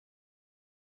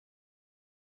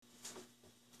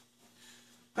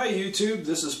Hi YouTube,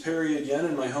 this is Perry again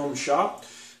in my home shop.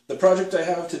 The project I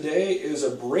have today is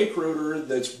a brake rotor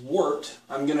that's warped.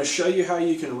 I'm going to show you how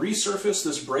you can resurface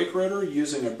this brake rotor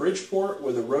using a Bridgeport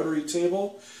with a rotary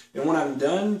table. And when I'm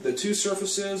done, the two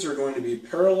surfaces are going to be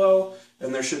parallel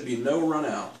and there should be no run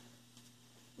out.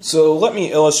 So let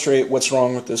me illustrate what's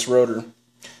wrong with this rotor.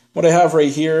 What I have right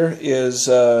here is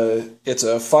it's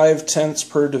a 5/10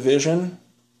 per division.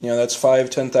 That's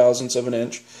 5/10,000ths of an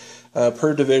inch.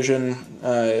 Per division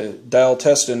dial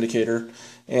test indicator,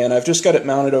 and I've just got it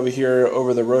mounted over here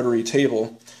over the rotary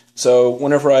table. So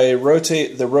whenever I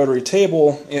rotate the rotary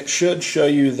table, it should show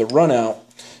you the run out.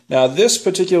 Now this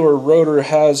particular rotor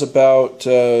has about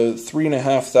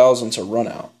 3.5 thousandths of run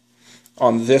out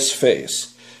on this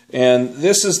face, and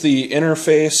this is the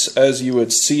interface as you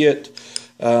would see it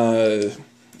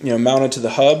mounted to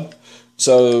the hub.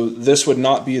 So this would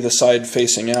not be the side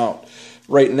facing out.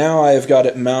 Right now I've got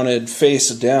it mounted face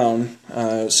down,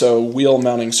 so wheel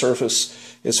mounting surface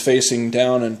is facing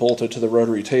down and bolted to the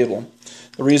rotary table.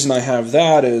 The reason I have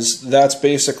that is that's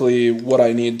basically what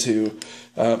I need to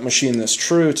machine this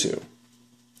true to.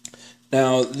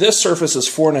 Now this surface is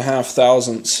 4.5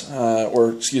 thousandths,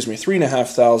 or excuse me,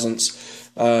 3.5 thousandths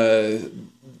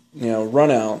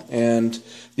run out, and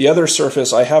the other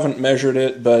surface, I haven't measured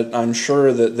it, but I'm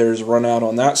sure that there's run out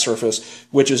on that surface,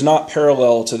 which is not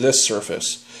parallel to this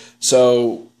surface.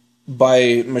 So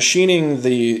by machining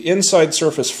the inside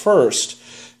surface first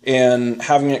and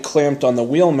having it clamped on the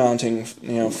wheel mounting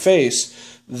face,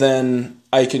 then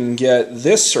I can get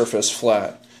this surface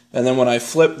flat. And then when I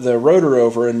flip the rotor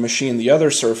over and machine the other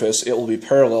surface, it will be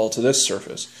parallel to this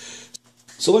surface.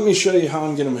 So let me show you how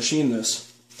I'm going to machine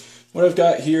this. What I've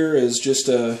got here is just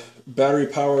a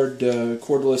battery-powered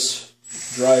cordless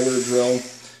driver drill,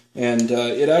 and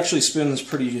it actually spins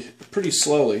pretty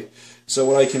slowly. So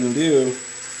what I can do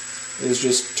is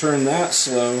just turn that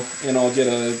slow, and I'll get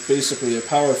basically a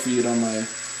power feed on my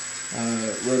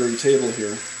rotary table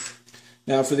here.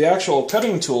 Now for the actual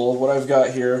cutting tool, what I've got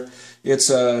here, it's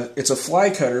a fly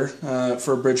cutter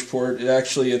for Bridgeport.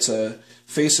 It's a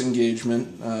face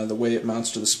engagement, the way it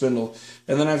mounts to the spindle.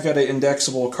 And then I've got an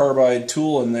indexable carbide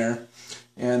tool in there,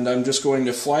 and I'm just going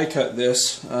to fly cut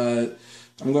this. I'm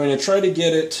going to try to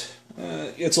get it,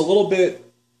 it's a little bit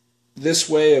this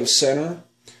way of center,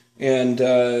 and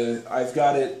I've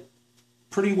got it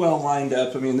pretty well lined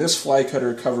up. I mean, this fly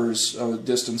cutter covers a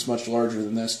distance much larger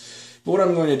than this. But what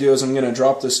I'm going to do is I'm going to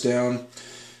drop this down,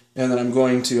 and then I'm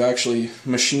going to actually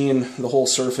machine the whole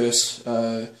surface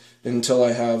until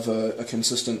I have a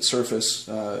consistent surface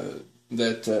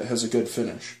that has a good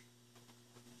finish.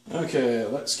 Okay,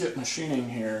 let's get machining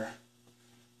here.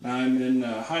 Now I'm in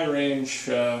high range,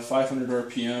 500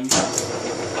 RPM,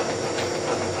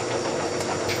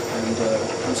 and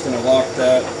I'm just going to lock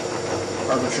that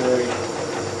arbitrary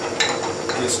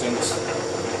distance,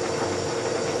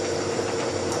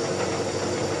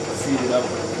 feed it up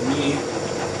with me.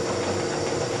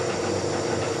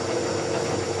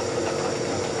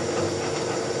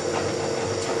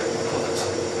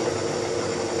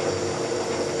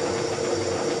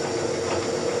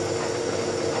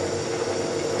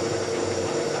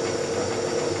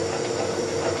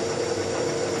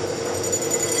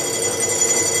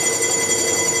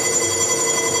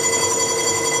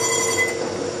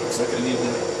 I need to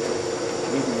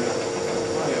move it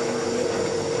high over a bit.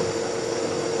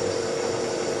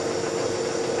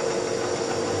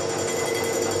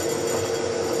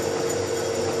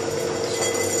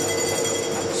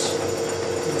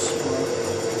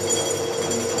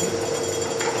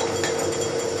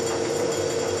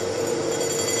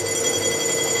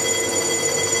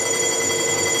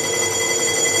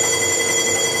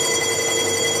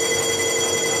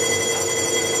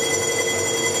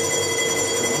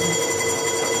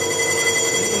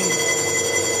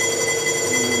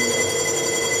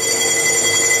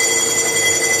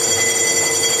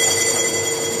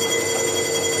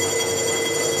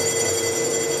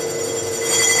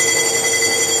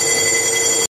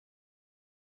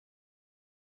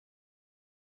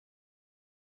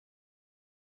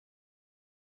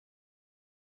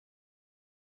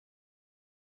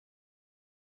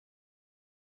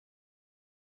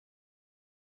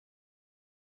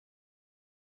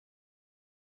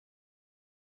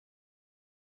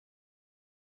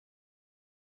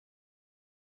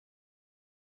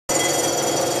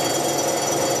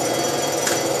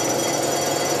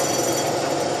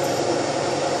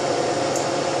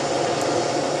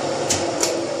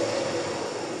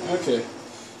 Okay,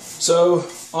 so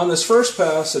on this first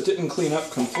pass it didn't clean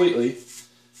up completely,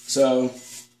 so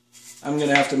I'm going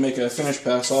to have to make a finish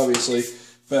pass obviously,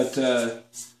 but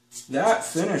that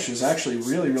finish is actually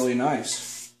really, really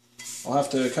nice. I'll have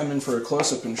to come in for a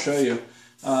close-up and show you.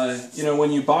 You know,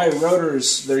 when you buy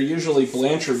rotors, they're usually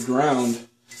Blanchard ground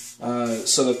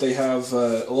so that they have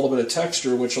a little bit of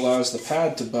texture, which allows the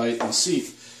pad to bite and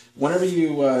seat. Whenever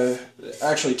you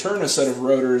actually turn a set of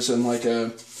rotors in like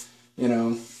a, you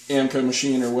know, AMCO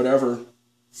machine or whatever,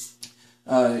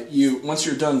 once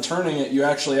you're done turning it, you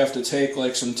actually have to take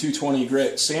like some 220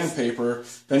 grit sandpaper,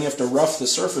 then you have to rough the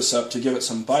surface up to give it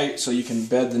some bite so you can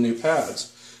bed the new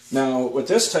pads. Now, with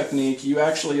this technique, you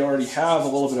actually already have a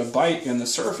little bit of bite in the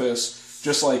surface,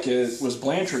 just like it was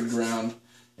Blanchard ground,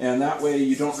 and that way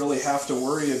you don't really have to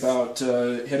worry about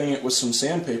hitting it with some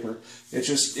sandpaper.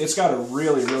 It's got a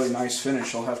really, really nice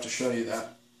finish. I'll have to show you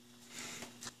that.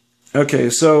 Okay,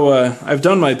 so I've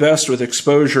done my best with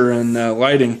exposure and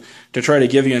lighting to try to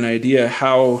give you an idea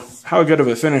how good of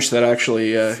a finish that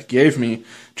actually gave me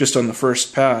just on the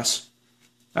first pass.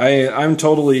 I'm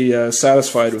totally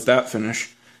satisfied with that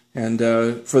finish. And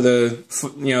for the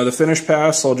the finish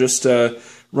pass, I'll just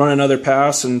run another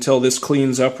pass until this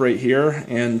cleans up right here,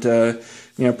 and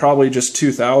probably just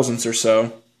 0.02 or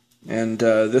so, and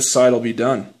this side will be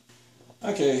done.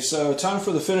 Okay, so time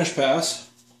for the finish pass.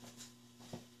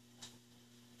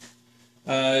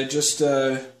 Just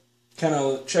kind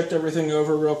of checked everything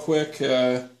over real quick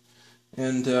and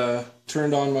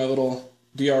turned on my little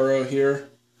DRO here,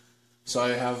 so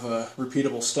I have a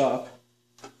repeatable stop.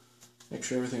 Make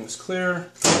sure everything is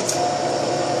clear. Okay,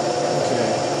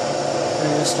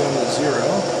 bring this down to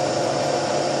 0.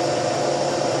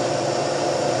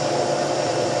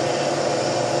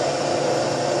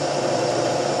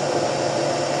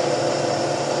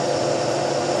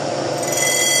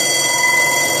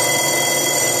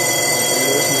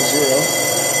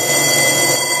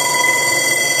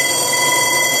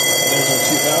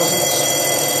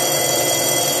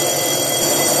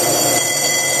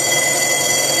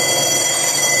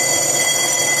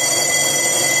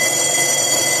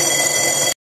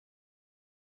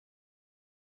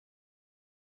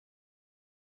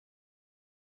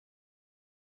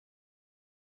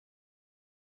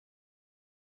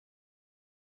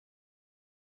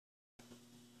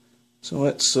 So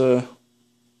let's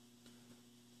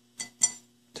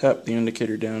tap the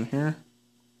indicator down here.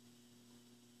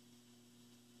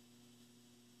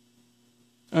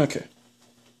 Okay.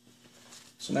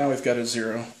 So now we've got a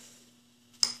 0.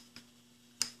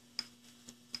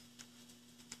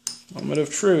 Moment of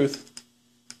truth.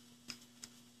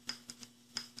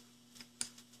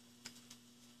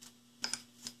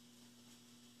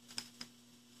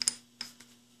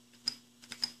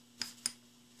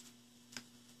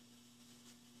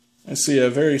 I see a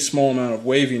very small amount of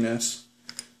waviness,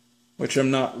 which I'm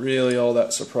not really all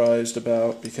that surprised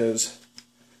about because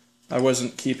I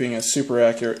wasn't keeping a super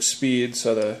accurate speed,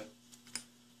 so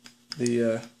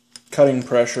the cutting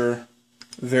pressure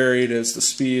varied as the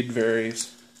speed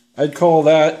varies. I'd call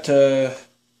that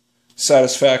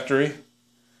satisfactory.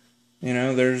 You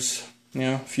know, there's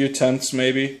a few tenths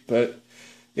maybe, but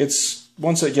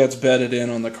once it gets bedded in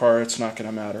on the car, it's not going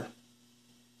to matter.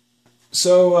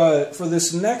 So for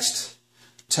this next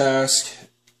task,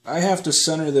 I have to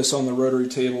center this on the rotary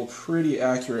table pretty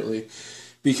accurately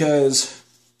because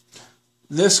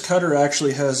this cutter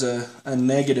actually has a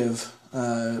negative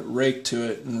rake to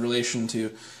it in relation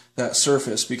to that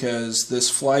surface, because this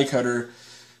fly cutter,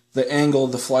 the angle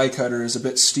of the fly cutter is a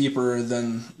bit steeper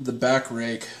than the back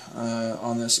rake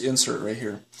on this insert right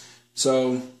here.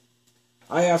 So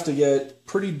I have to get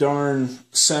pretty darn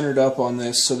centered up on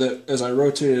this so that as I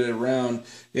rotate it around,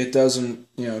 it doesn't,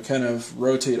 kind of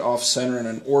rotate off center in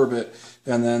an orbit,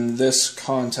 and then this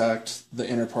contact the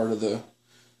inner part of the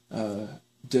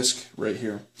disc right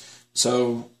here.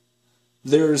 So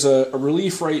there's a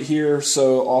relief right here,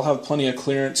 so I'll have plenty of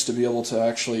clearance to be able to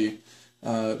actually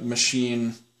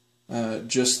machine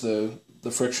just the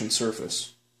friction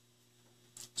surface.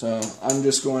 So I'm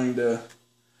just going to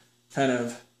kind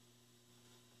of,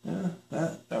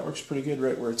 that works pretty good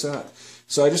right where it's at.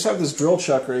 So I just have this drill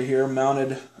chuck right here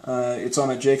mounted. It's on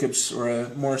a Jacobs or a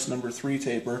Morris No. 3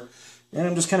 taper, and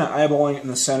I'm just kind of eyeballing it in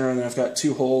the center, and then I've got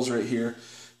 2 holes right here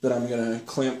that I'm going to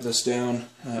clamp this down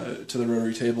to the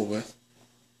rotary table with.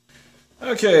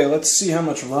 Okay, let's see how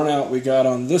much run out we got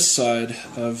on this side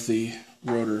of the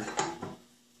rotor.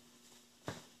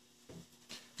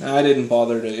 Now, I didn't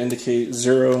bother to indicate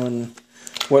 0 and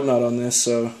whatnot on this,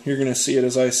 so you're going to see it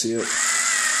as I see it.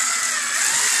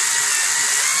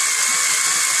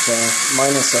 So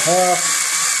minus a half,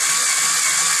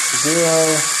 0,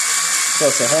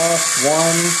 plus a half, 1,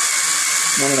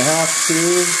 1.5, 2,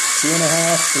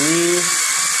 2.5,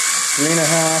 3,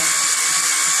 3.5,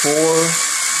 4,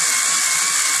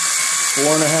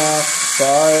 4.5,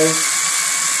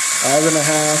 5,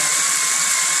 5.5.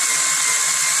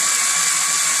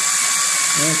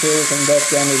 Okay, we come back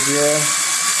down to 0.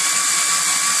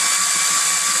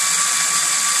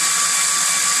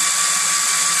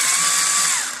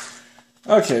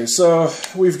 Okay, so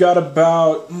we've got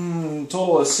about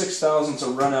total of 6 thousandths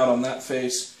of run out on that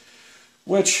face,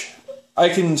 which I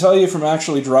can tell you from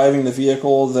actually driving the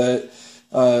vehicle that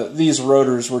these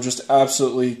rotors were just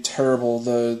absolutely terrible.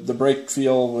 The brake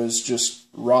feel was just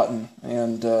rotten,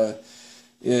 and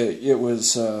it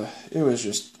was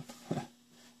just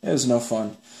it was no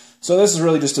fun. So this is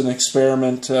really just an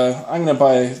experiment. I'm going to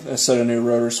buy a set of new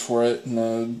rotors for it in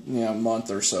a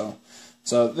month or so.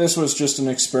 So this was just an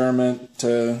experiment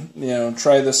to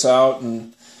try this out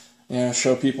and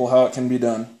show people how it can be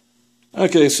done.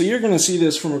 Okay, so you're going to see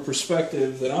this from a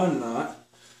perspective that I'm not,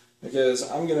 because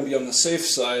I'm going to be on the safe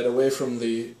side, away from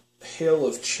the hail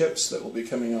of chips that will be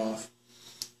coming off.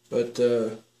 But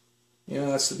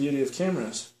that's the beauty of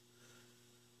cameras.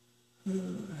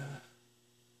 And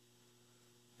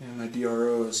my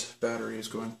DRO's battery is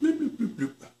going bloop, bloop, bloop,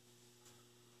 bloop.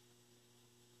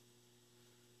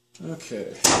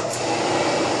 Okay.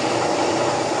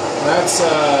 That's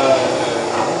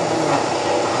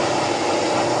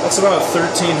about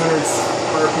 1,300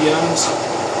 RPMs.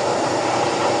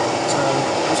 So I'm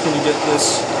just going to get this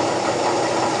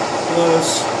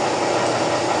close.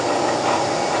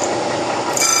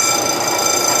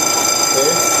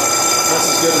 Okay. That's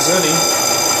as good as any.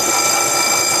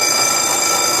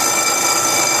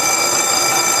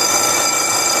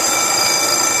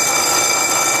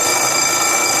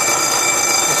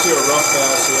 Do a rough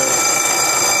pass here.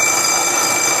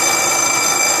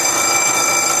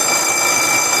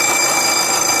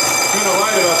 Kind of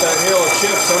lied about that hail of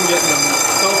chips. I'm getting them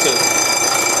felted.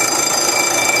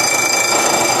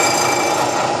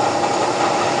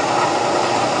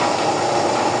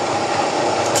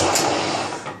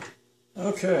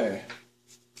 Okay.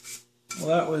 Well,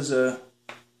 that was a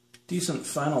decent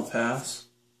final pass.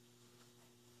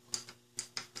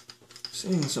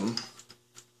 Seeing some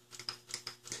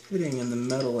hitting in the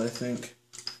metal, I think.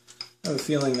 I have a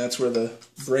feeling that's where the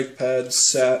brake pads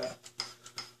sat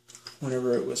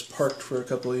whenever it was parked for a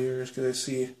couple of years, because I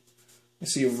see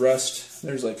rust.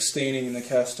 There's like staining in the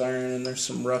cast iron, and there's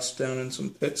some rust down in some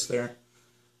pits there.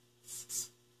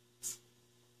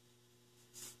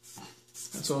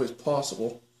 That's always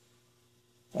possible.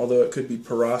 Although it could be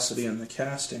porosity in the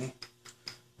casting.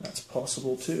 That's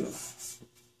possible too.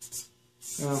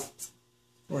 Well,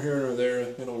 we're here or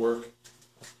there, it'll work.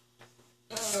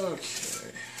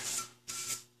 Okay.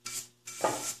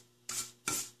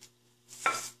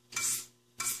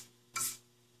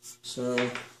 So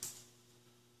it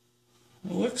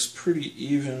looks pretty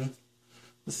even,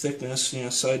 the thickness,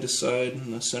 side to side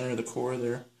in the center of the core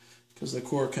there, because the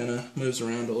core kind of moves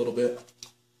around a little bit.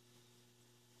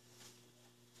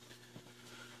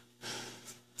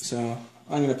 So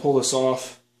I'm going to pull this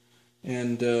off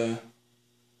and going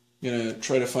to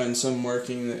try to find some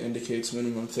marking that indicates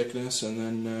minimum thickness and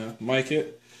then mic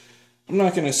it. I'm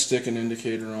not going to stick an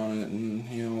indicator on it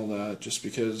and all that, just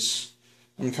because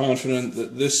I'm confident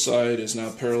that this side is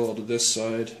now parallel to this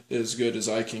side as good as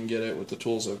I can get it with the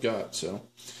tools I've got, so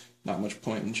not much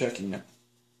point in checking it.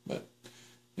 But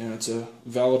it's a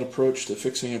valid approach to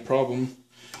fixing a problem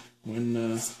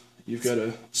when you've got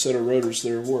a set of rotors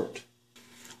that are warped.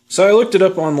 So I looked it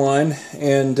up online,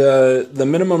 and the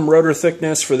minimum rotor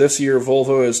thickness for this year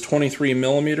Volvo is 23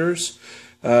 millimeters.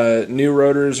 New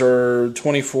rotors are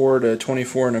 24 to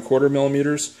 24.25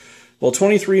 millimeters. Well,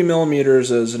 23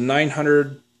 millimeters is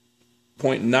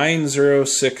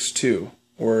 900.9062,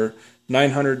 or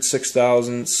 906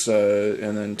 thousandths,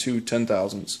 and then 2 10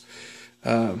 thousandths.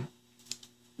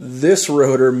 This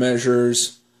rotor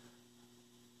measures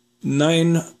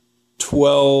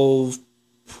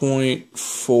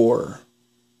 912.4,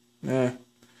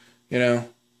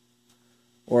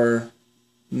 or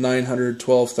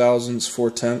 912 thousandths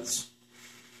 4 tenths.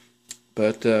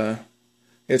 But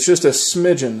it's just a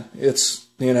smidgen. It's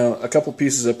a couple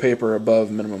pieces of paper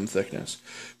above minimum thickness.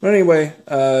 But anyway,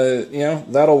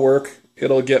 that'll work.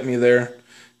 It'll get me there,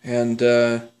 and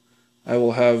I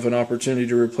will have an opportunity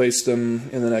to replace them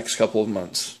in the next couple of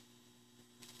months.